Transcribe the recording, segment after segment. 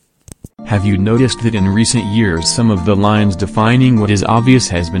Have you noticed that in recent years some of the lines defining what is obvious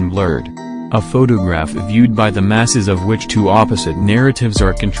has been blurred? A photograph viewed by the masses of which two opposite narratives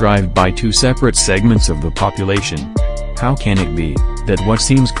are contrived by two separate segments of the population. How can it be that what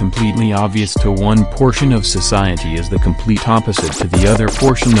seems completely obvious to one portion of society is the complete opposite to the other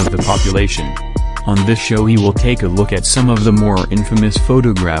portion of the population? On this show we will take a look at some of the more infamous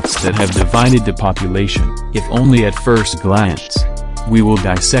photographs that have divided the population, if only at first glance. We will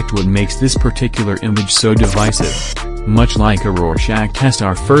dissect what makes this particular image so divisive. Much like a Rorschach test,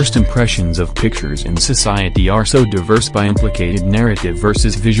 our first impressions of pictures in society are so diverse by implicated narrative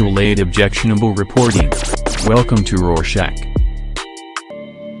versus visual aid objectionable reporting. Welcome to Rorschach.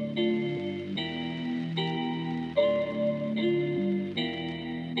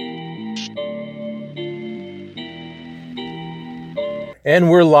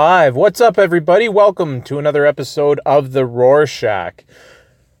 And we're live. What's up, everybody? Welcome to another episode of the Rorschach.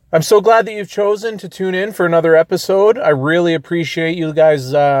 I'm so glad that you've chosen to tune in for another episode. I really appreciate you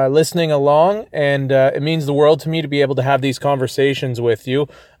guys listening along, and it means the world to me to be able to have these conversations with you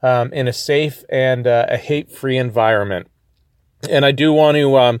in a safe and a hate-free environment. And I do want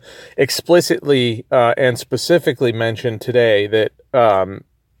to explicitly and specifically mention today that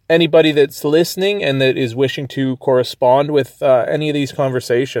anybody that's listening and that is wishing to correspond with any of these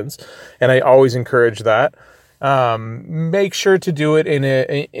conversations, and I always encourage that, make sure to do it in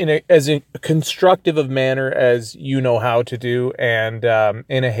a as constructive of manner as you know how to do, and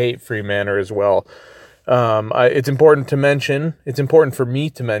in a hate-free manner as well. It's important for me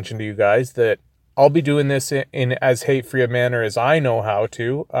to mention to you guys that I'll be doing this in as hate-free a manner as I know how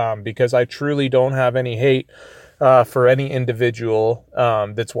to, because I truly don't have any hate for any individual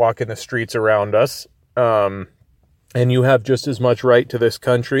that's walking the streets around us. And you have just as much right to this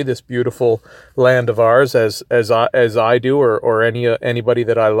country, this beautiful land of ours, as I do, or anybody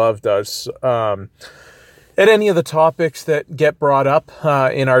that I love does. At any of the topics that get brought up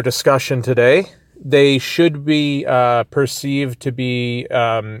in our discussion today, they should be perceived to be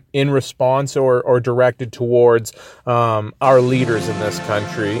in response or directed towards our leaders in this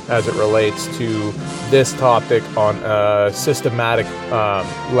country as it relates to this topic on a systematic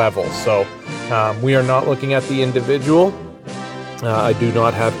level. So we are not looking at the individual. I do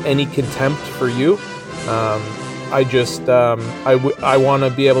not have any contempt for you. I just I want to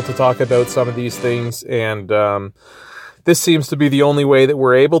be able to talk about some of these things, and this seems to be the only way that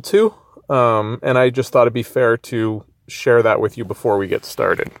we're able to. And I just thought it'd be fair to share that with you before we get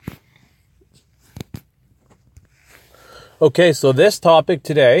started. Okay, so this topic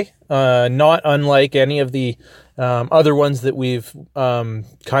today, not unlike any of the other ones that we've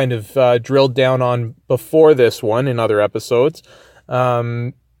kind of drilled down on before this one in other episodes,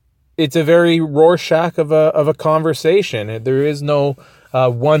 it's a very Rorschach of a conversation. There is no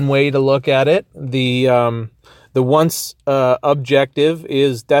one way to look at it. The once objective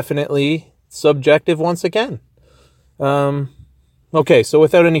is definitely subjective once again. Okay, so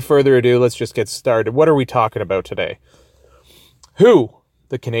without any further ado, let's just get started. What are we talking about today? Who?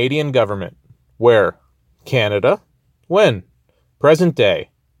 The Canadian government. Where? Canada. When? Present day.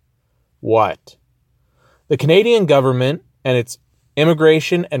 What? The Canadian government and its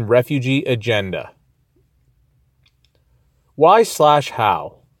immigration and refugee agenda.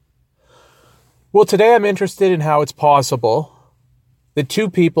 Why/how? Well, today I'm interested in how it's possible that two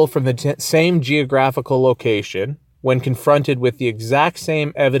people from the same geographical location, when confronted with the exact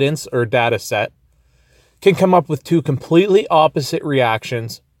same evidence or data set, can come up with two completely opposite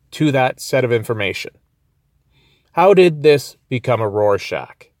reactions to that set of information. How did this become a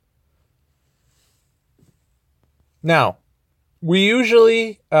Rorschach? Now, we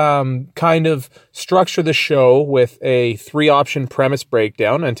usually kind of structure the show with a 3-option premise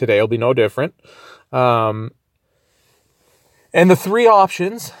breakdown, and today will be no different. And the 3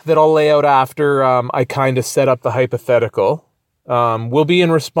 options that I'll lay out after I kind of set up the hypothetical will be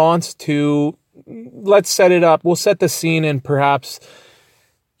in response to, let's set it up. We'll set the scene, and perhaps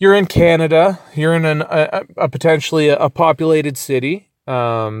you're in Canada. You're in a potentially a populated city,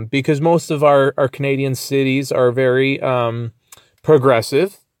 because most of our Canadian cities are very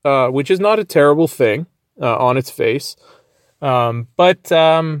progressive, which is not a terrible thing on its face, but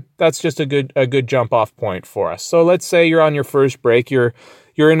that's just a good jump off point for us. So let's say you're on your first break, you're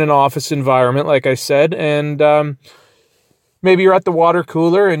in an office environment, like I said, and maybe you're at the water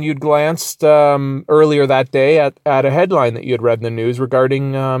cooler and you'd glanced earlier that day at a headline that you had read in the news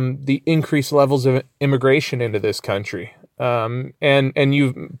regarding the increased levels of immigration into this country, and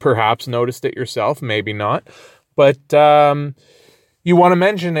you've perhaps noticed it yourself, maybe not, but you want to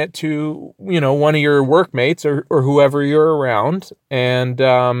mention it to, one of your workmates or whoever you're around, and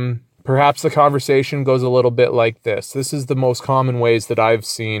perhaps the conversation goes a little bit like this. This is the most common ways that I've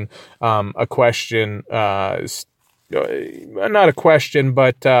seen a question, not a question,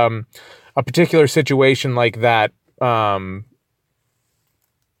 but a particular situation like that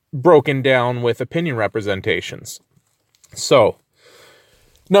broken down with opinion representations. So,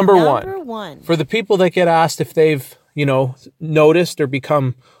 number one, for the people that get asked if they've, noticed or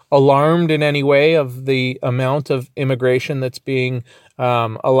become alarmed in any way of the amount of immigration that's being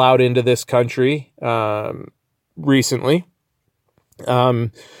allowed into this country recently.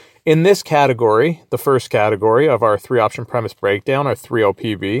 In this category, the first category of our 3-option premise breakdown, our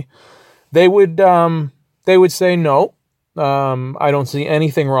 3OPB, they would say no. I don't see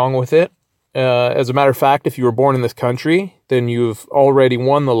anything wrong with it. As a matter of fact, if you were born in this country, then you've already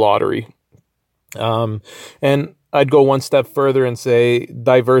won the lottery. And I'd go one step further and say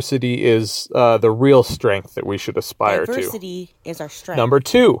diversity is the real strength that we should aspire to. Diversity is our strength. Number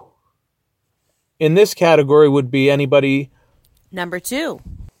 2. In this category would be anybody... Number 2.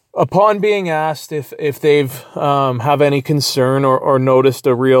 Upon being asked if they've have any concern or noticed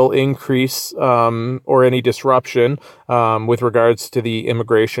a real increase or any disruption with regards to the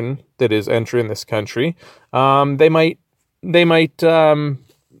immigration that is entering this country, they might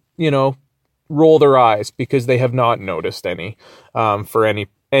roll their eyes because they have not noticed any for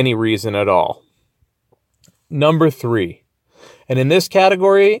any reason at all. Number 3, and in this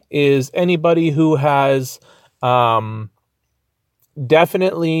category is anybody who has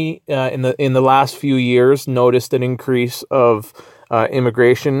definitely in the last few years noticed an increase of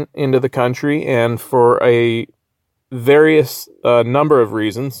immigration into the country, and for a various number of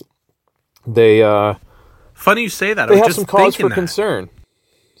reasons, they funny you say that. They have some cause for concern.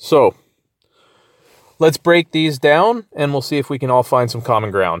 So let's break these down, and we'll see if we can all find some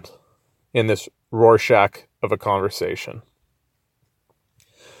common ground in this Rorschach of a conversation.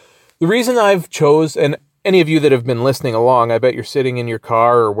 The reason I've chose, and any of you that have been listening along, I bet you're sitting in your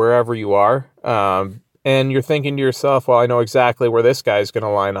car or wherever you are, and you're thinking to yourself, well, I know exactly where this guy's going to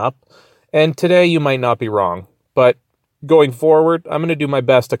line up. And today you might not be wrong. But going forward, I'm going to do my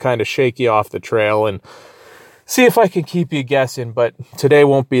best to kind of shake you off the trail and see if I can keep you guessing. But today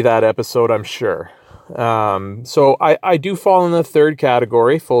won't be that episode, I'm sure. So I do fall in the third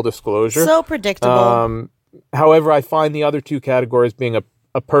category, full disclosure. So predictable. However, I find the other two categories being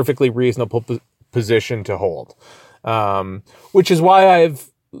a perfectly reasonable position to hold, which is why I've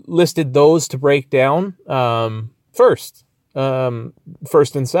listed those to break down first and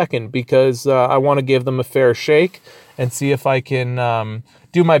second, because I want to give them a fair shake and see if I can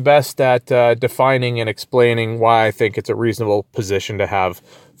do my best at defining and explaining why I think it's a reasonable position to have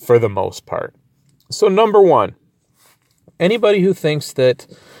for the most part. So number 1, anybody who thinks that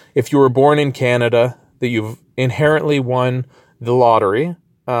if you were born in Canada that you've inherently won the lottery,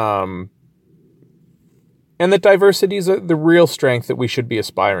 and that diversity is the real strength that we should be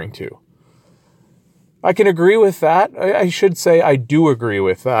aspiring to. I can agree with that. I should say I do agree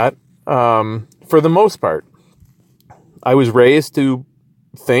with that for the most part. I was raised to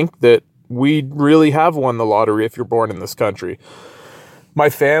think that we really have won the lottery if you're born in this country. My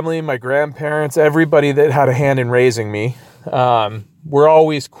family, my grandparents, everybody that had a hand in raising me were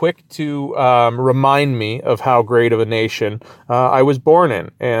always quick to remind me of how great of a nation I was born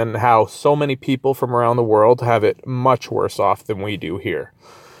in, and how so many people from around the world have it much worse off than we do here.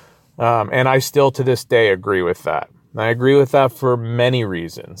 And I still to this day agree with that. I agree with that for many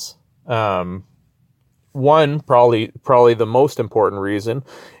reasons. One, probably the most important reason,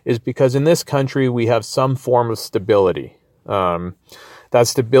 is because in this country we have some form of stability. That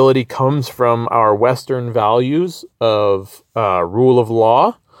stability comes from our Western values of rule of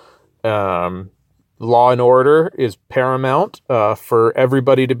law. Law and order is paramount for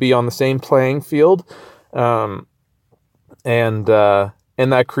everybody to be on the same playing field, and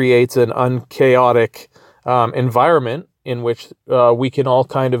that creates an unchaotic environment in which we can all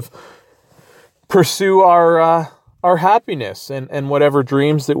kind of pursue our happiness and whatever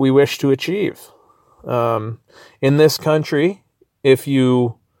dreams that we wish to achieve. In this country, if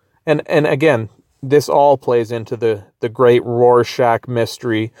you, and again, this all plays into the great Rorschach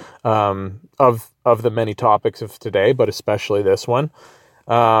mystery of the many topics of today, but especially this one.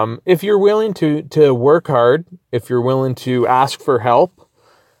 If you're willing to work hard, if you're willing to ask for help,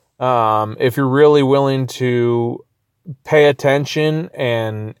 if you're really willing to pay attention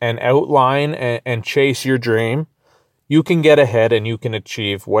and outline and chase your dream, you can get ahead and you can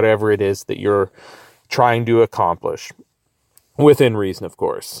achieve whatever it is that you're trying to accomplish. Within reason, of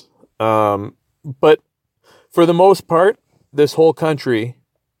course. But for the most part, this whole country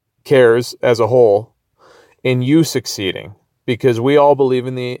cares as a whole in you succeeding, because we all believe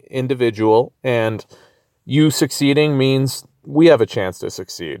in the individual, and you succeeding means we have a chance to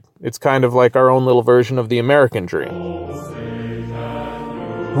succeed. It's kind of like our own little version of the American dream.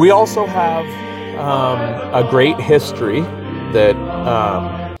 We also have a great history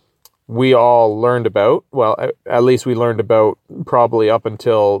that we all learned about. Well, at least we learned about probably up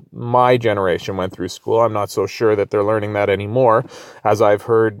until my generation went through school. I'm not so sure that they're learning that anymore. As I've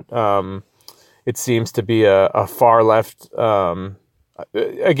heard, it seems to be a far left.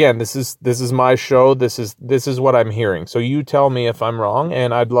 Again, this is my show. This is what I'm hearing. So you tell me if I'm wrong,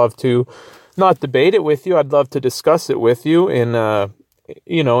 and I'd love to not debate it with you. I'd love to discuss it with you in a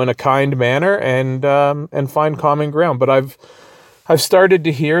kind manner and find common ground. But I've started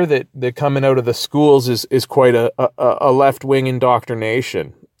to hear that coming out of the schools is quite a left-wing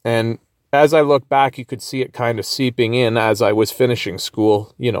indoctrination. And as I look back, you could see it kind of seeping in as I was finishing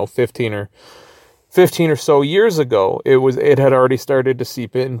school, 15 or so years ago. It had already started to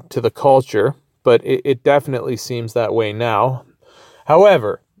seep into the culture, but it definitely seems that way now.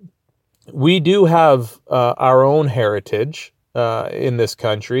 However, we do have our own heritage in this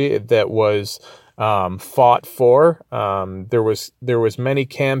country that was fought for. There was many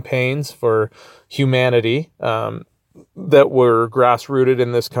campaigns for humanity that were grassrooted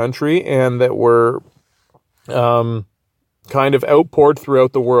in this country and that were kind of outpoured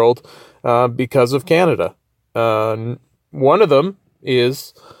throughout the world because of Canada. One of them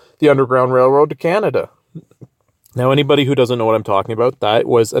is the Underground Railroad to Canada. Now, anybody who doesn't know what I'm talking about, that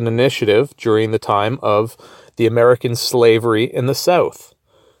was an initiative during the time of the American slavery in the South.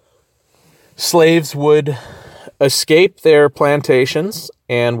 Slaves would escape their plantations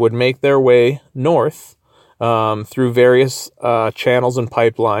and would make their way north through various channels and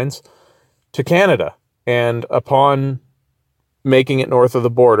pipelines to Canada. And upon making it north of the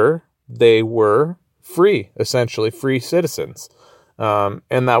border, they were free, essentially free citizens.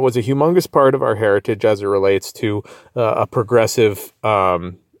 And that was a humongous part of our heritage as it relates to a progressive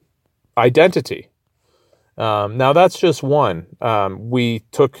identity. Now that's just one. We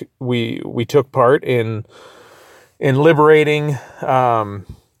took part in liberating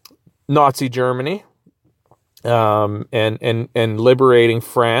Nazi Germany, and liberating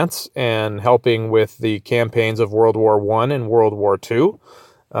France, and helping with the campaigns of World War I and World War II.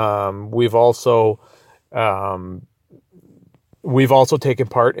 We've also taken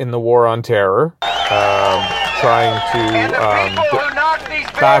part in the War on Terror, trying to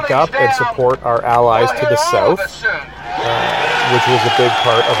back up and support our allies to the south, which was a big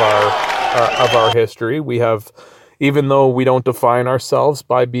part of our history. We have, even though we don't define ourselves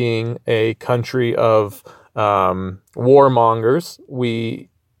by being a country of warmongers, we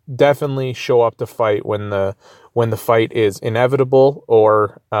definitely show up to fight when the fight is inevitable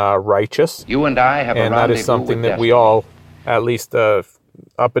or righteous. You and I have and that is something that we all, at least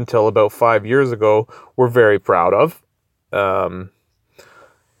up until about 5 years ago, were very proud of.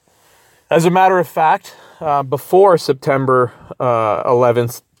 As a matter of fact, before September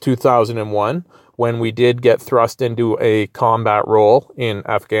 11th, 2001, when we did get thrust into a combat role in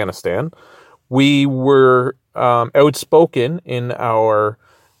Afghanistan, we were outspoken in our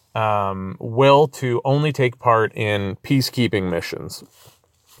will to only take part in peacekeeping missions.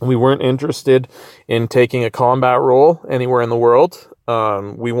 We weren't interested in taking a combat role anywhere in the world.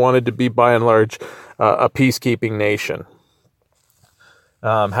 We wanted to be, by and large, a peacekeeping nation.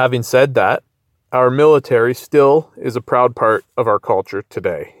 Having said that, our military still is a proud part of our culture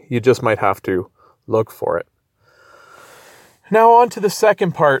today. You just might have to look for it. Now on to the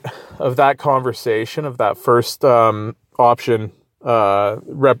second part of that conversation, of that first option,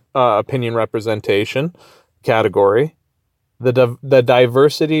 opinion representation category. The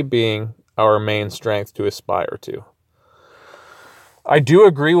diversity being our main strength to aspire to. I do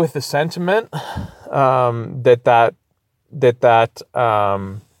agree with the sentiment that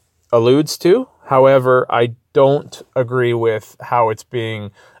alludes to. However, I don't agree with how it's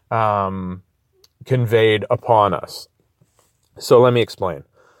being conveyed upon us. So let me explain.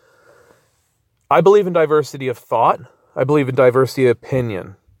 I believe in diversity of thought. I believe in diversity of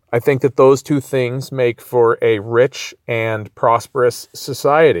opinion. I think that those two things make for a rich and prosperous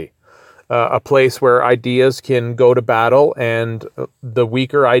society, a place where ideas can go to battle and the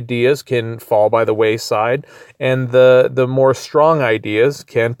weaker ideas can fall by the wayside, and the more strong ideas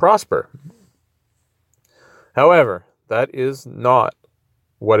can prosper. However, that is not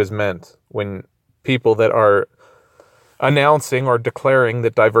what is meant when people that are announcing or declaring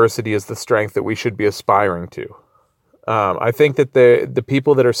that diversity is the strength that we should be aspiring to. I think that the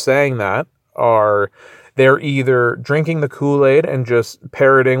people that are saying that they're either drinking the Kool-Aid and just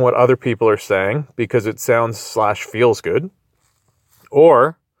parroting what other people are saying because it sounds / feels good,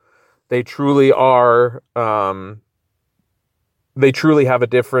 or they truly are, they truly have a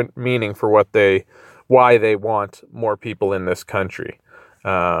different meaning for why they want more people in this country.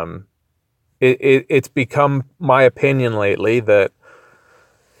 It's become my opinion lately that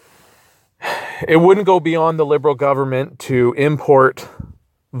it wouldn't go beyond the Liberal government to import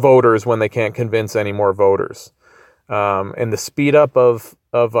voters when they can't convince any more voters. And the speed up of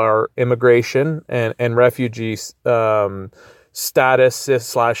our immigration and refugee status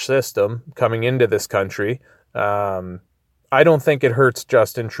 /system coming into this country, I don't think it hurts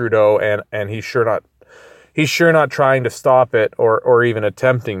Justin Trudeau, and he's sure not trying to stop it or even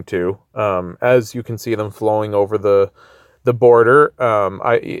attempting to. As you can see them flowing over the border,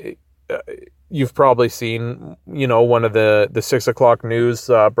 you've probably seen, one of the 6 o'clock news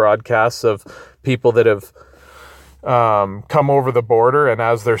broadcasts of people that have come over the border, and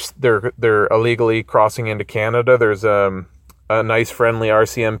as they're illegally crossing into Canada, there's a nice friendly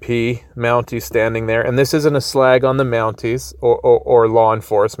RCMP Mountie standing there. And this isn't a slag on the Mounties or law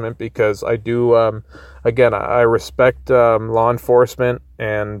enforcement, because I do again, I respect law enforcement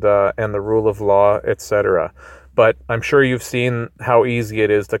and the rule of law, etc. But I'm sure you've seen how easy it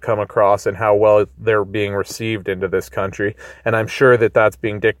is to come across and how well they're being received into this country. And I'm sure that that's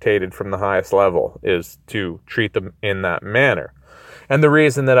being dictated from the highest level, is to treat them in that manner. And the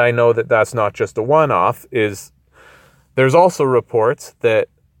reason that I know that that's not just a one-off is there's also reports that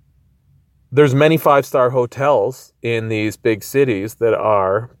there's many 5-star hotels in these big cities that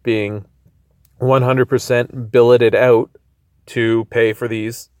are being 100% billeted out to pay for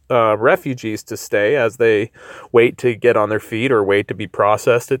these refugees to stay as they wait to get on their feet or wait to be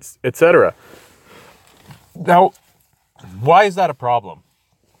processed, etc. Now, why is that a problem?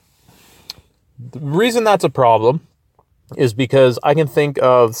 The reason that's a problem is because I can think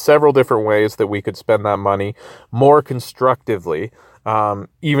of several different ways that we could spend that money more constructively,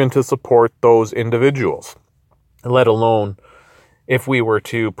 even to support those individuals, let alone if we were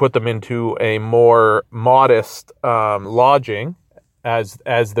to put them into a more modest lodging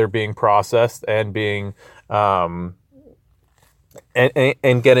as they're being processed and being and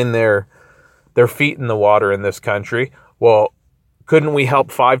getting their feet in the water in this country. Well, couldn't we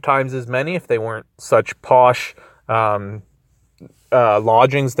help 5 times as many if they weren't such posh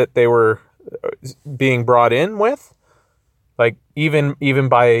lodgings that they were being brought in with? Like, even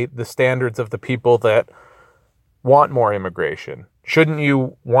by the standards of the people that want more immigration, shouldn't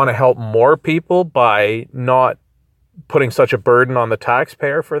you want to help more people by not putting such a burden on the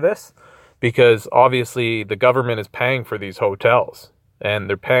taxpayer for this? Because obviously the government is paying for these hotels, and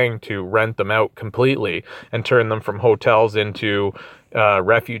they're paying to rent them out completely and turn them from hotels into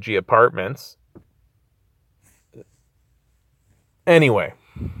refugee apartments. Anyway,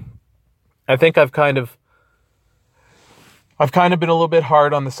 I think I've kind of been a little bit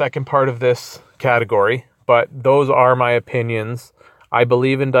hard on the second part of this category, but those are my opinions. I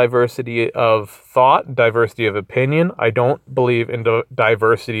believe in diversity of thought, diversity of opinion. I don't believe in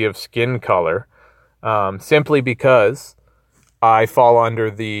diversity of skin color, simply because I fall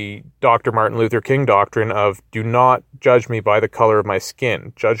under the Dr. Martin Luther King doctrine of do not judge me by the color of my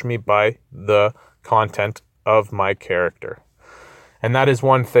skin. Judge me by the content of my character. And that is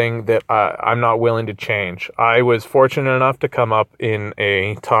one thing that I'm not willing to change. I was fortunate enough to come up in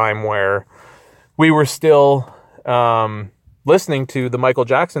a time where we were still listening to the Michael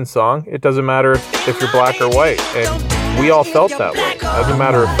Jackson song, It Doesn't Matter If You're Black or White. And we all felt that way. As a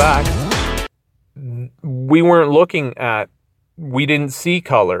matter of fact, we didn't see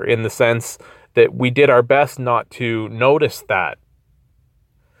color, in the sense that we did our best not to notice that.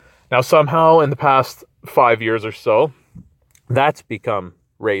 Now, somehow in the past 5 years or so, that's become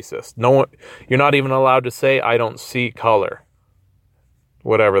racist. No one, you're not even allowed to say, I don't see color.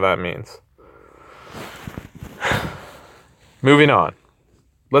 Whatever that means. Moving on.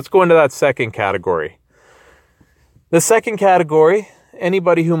 Let's go into that second category. The second category,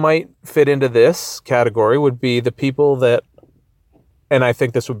 anybody who might fit into this category would be the people that, and I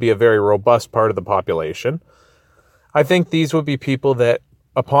think this would be a very robust part of the population. I think these would be people that,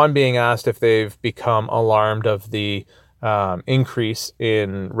 upon being asked if they've become alarmed of the increase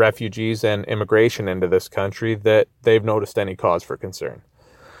in refugees and immigration into this country, that they've noticed any cause for concern.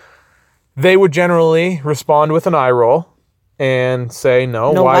 They would generally respond with an eye roll and say,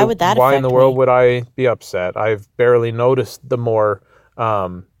 no, why would that why in the world would I be upset? I've barely noticed the more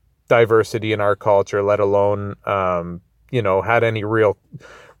diversity in our culture, let alone, had any real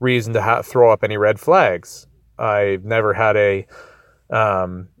reason to throw up any red flags. I've never had a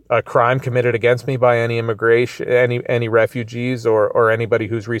crime committed against me by any immigration, any refugees or anybody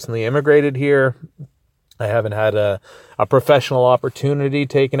who's recently immigrated here. I haven't had a professional opportunity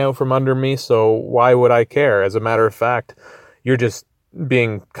taken out from under me, so why would I care? As a matter of fact, you're just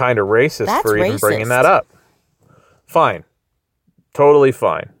being kind of racist That's for even bringing that racist. up. Fine. Totally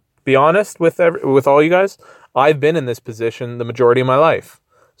fine. Be honest with all you guys. I've been in this position the majority of my life.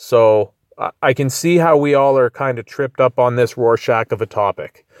 So I can see how we all are kind of tripped up on this Rorschach of a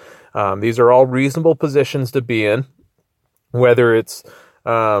topic. These are all reasonable positions to be in. Whether it's,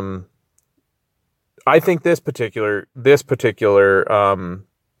 I think this particular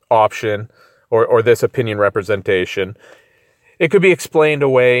option or this opinion representation, it could be explained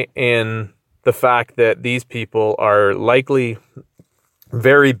away in the fact that these people are likely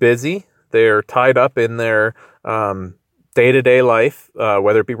very busy. They're tied up in their day-to-day life,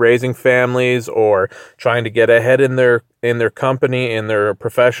 whether it be raising families or trying to get ahead in their company, in their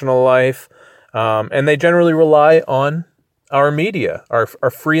professional life, and they generally rely on our media, our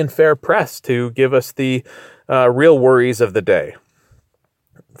free and fair press, to give us the real worries of the day.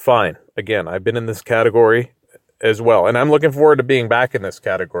 Fine. Again, I've been in this category as well, and I'm looking forward to being back in this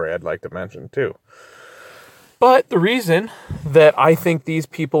category, I'd like to mention too. But the reason that I think these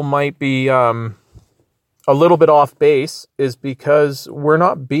people might be a little bit off base is because we're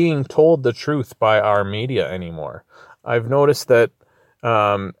not being told the truth by our media anymore. I've noticed that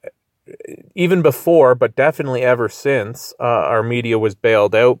even before, but definitely ever since, our media was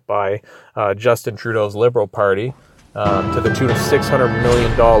bailed out by Justin Trudeau's Liberal Party to the tune of $600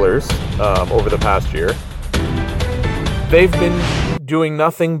 million over the past year. They've been doing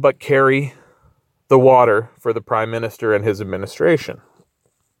nothing but carry the water for the Prime Minister and his administration.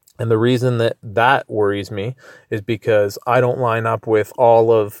 And the reason that worries me is because I don't line up with all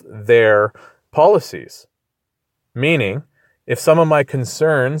of their policies. Meaning, if some of my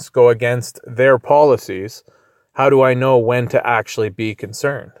concerns go against their policies, how do I know when to actually be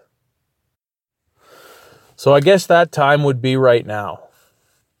concerned? So I guess that time would be right now.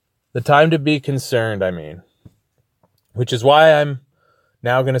 The time to be concerned, I mean. Which is why I'm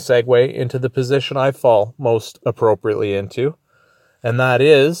now going to segue into the position I fall most appropriately into. And that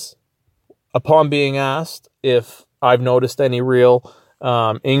is, upon being asked if I've noticed any real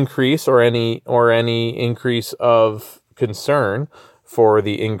increase or any increase of concern for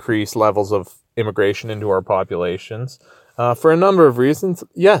the increased levels of immigration into our populations, for a number of reasons,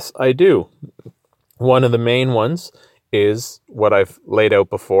 yes, I do. One of the main ones is what I've laid out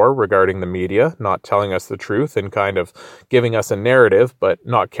before regarding the media not telling us the truth and kind of giving us a narrative, but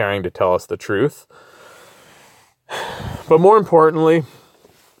not caring to tell us the truth. But more importantly,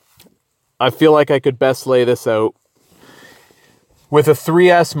 I feel like I could best lay this out with a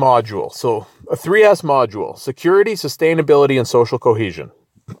 3S module. So a 3S module: security, sustainability, and social cohesion.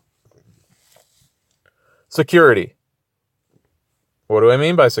 Security. What do I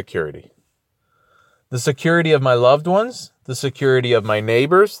mean by security? The security of my loved ones, the security of my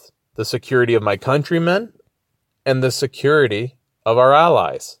neighbors, the security of my countrymen, and the security of our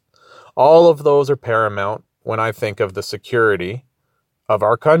allies. All of those are paramount when I think of the security of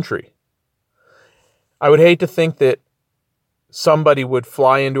our country. I would hate to think that somebody would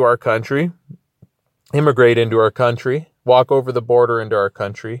fly into our country, immigrate into our country, walk over the border into our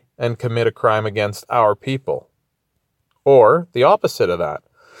country, and commit a crime against our people. Or the opposite of that.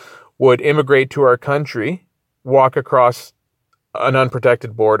 Would immigrate to our country, walk across an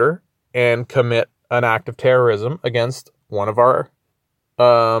unprotected border, and commit an act of terrorism against one of our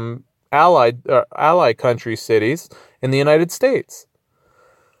ally country cities in the United States.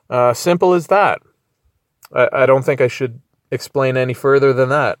 Simple as that. I don't think I should explain any further than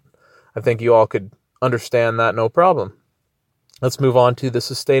that. I think you all could understand that no problem. Let's move on to the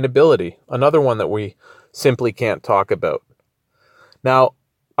sustainability, another one that we simply can't talk about. Now,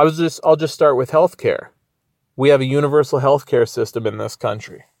 I'll just start with healthcare. We have a universal healthcare system in this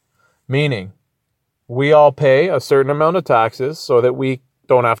country, meaning we all pay a certain amount of taxes so that we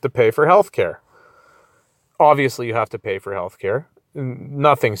don't have to pay for healthcare. Obviously, you have to pay for healthcare.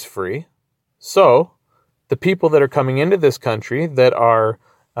 Nothing's free. So the people that are coming into this country that are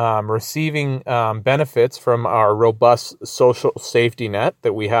receiving benefits from our robust social safety net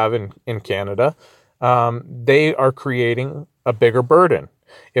that we have in Canada, they are creating a bigger burden.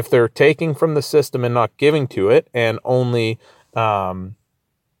 If they're taking from the system and not giving to it and only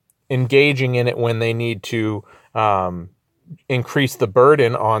engaging in it when they need to increase the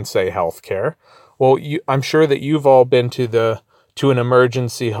burden on, say, healthcare, well, I'm sure that you've all been to an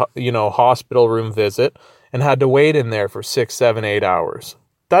emergency, hospital room visit and had to wait in there for 6, 7, 8 hours.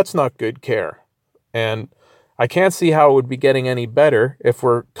 That's not good care. And I can't see how it would be getting any better if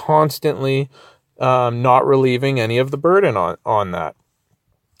we're constantly not relieving any of the burden on that.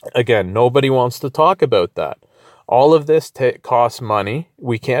 Again, nobody wants to talk about that. All of this costs money.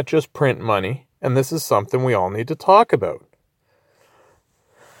 We can't just print money, and this is something we all need to talk about.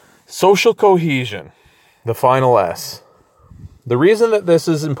 Social cohesion, the final S. The reason that this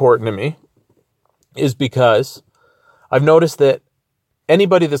is important to me is because I've noticed that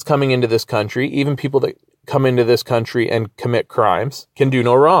anybody that's coming into this country, even people that come into this country and commit crimes, can do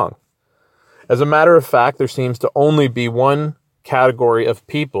no wrong. As a matter of fact, there seems to only be one category of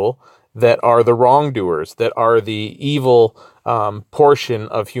people that are the wrongdoers, that are the evil portion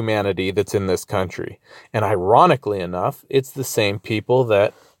of humanity that's in this country. And ironically enough, it's the same people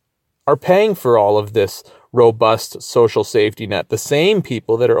that are paying for all of this robust social safety net, the same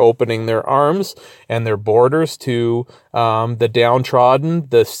people that are opening their arms and their borders to the downtrodden,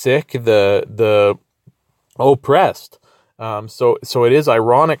 the sick, the oppressed. So it is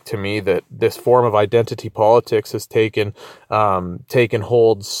ironic to me that this form of identity politics has taken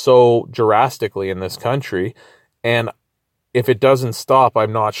hold so drastically in this country, and if it doesn't stop,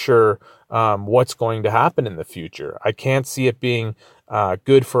 I'm not sure what's going to happen in the future. I can't see it being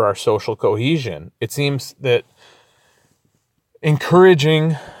good for our social cohesion. It seems that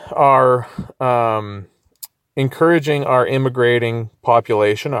encouraging our immigrating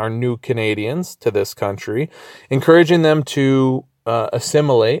population, our new Canadians to this country, encouraging them to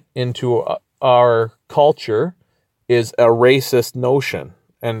assimilate into our culture is a racist notion.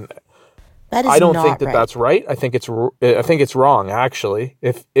 And I don't think that that's right. I think it's wrong, actually.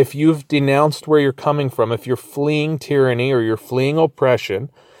 If you've denounced where you're coming from, if you're fleeing tyranny or you're fleeing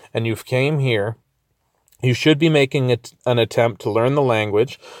oppression and you've came here, you should be making an attempt to learn the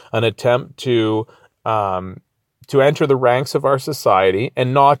language, an attempt to enter the ranks of our society,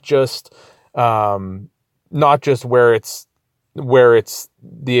 and not just where it's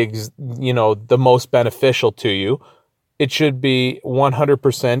the most beneficial to you. It should be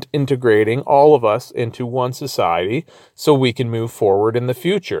 100% integrating all of us into one society so we can move forward in the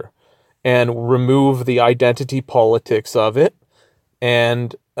future and remove the identity politics of it.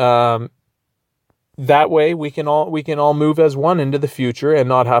 And that way we can all move as one into the future and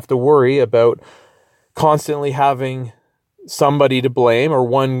not have to worry about constantly having somebody to blame or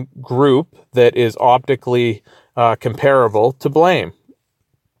one group that is optically comparable to blame.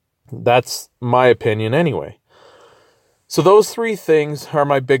 That's my opinion anyway. So those three things are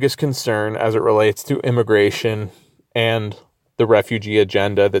my biggest concern as it relates to immigration and the refugee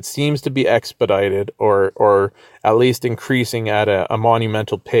agenda that seems to be expedited or at least increasing at a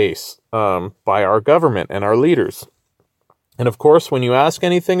monumental pace by our government and our leaders. And of course, when you ask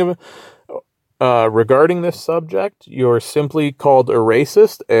anything regarding this subject, you're simply called a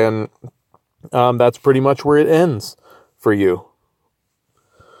racist, and that's pretty much where it ends for you.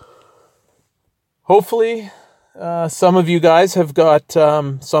 Hopefully, some of you guys have got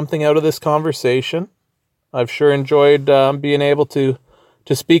something out of this conversation. I've sure enjoyed being able to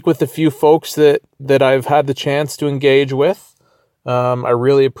speak with the few folks that I've had the chance to engage with. I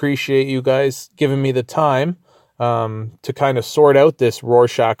really appreciate you guys giving me the time to kind of sort out this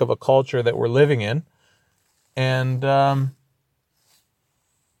Rorschach of a culture that we're living in. And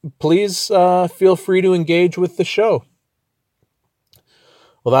please feel free to engage with the show.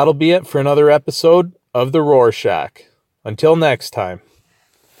 Well, that'll be it for another episode of the Rorschach. Until next time.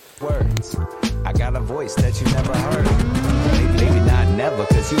 Words. I got a voice that you never heard. Maybe not never,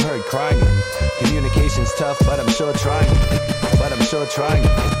 cause you heard crying. Communication's tough, but I'm sure trying. But I'm sure trying.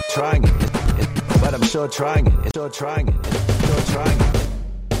 Trying. But I'm sure trying. Sure trying. Sure trying.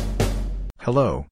 Hello,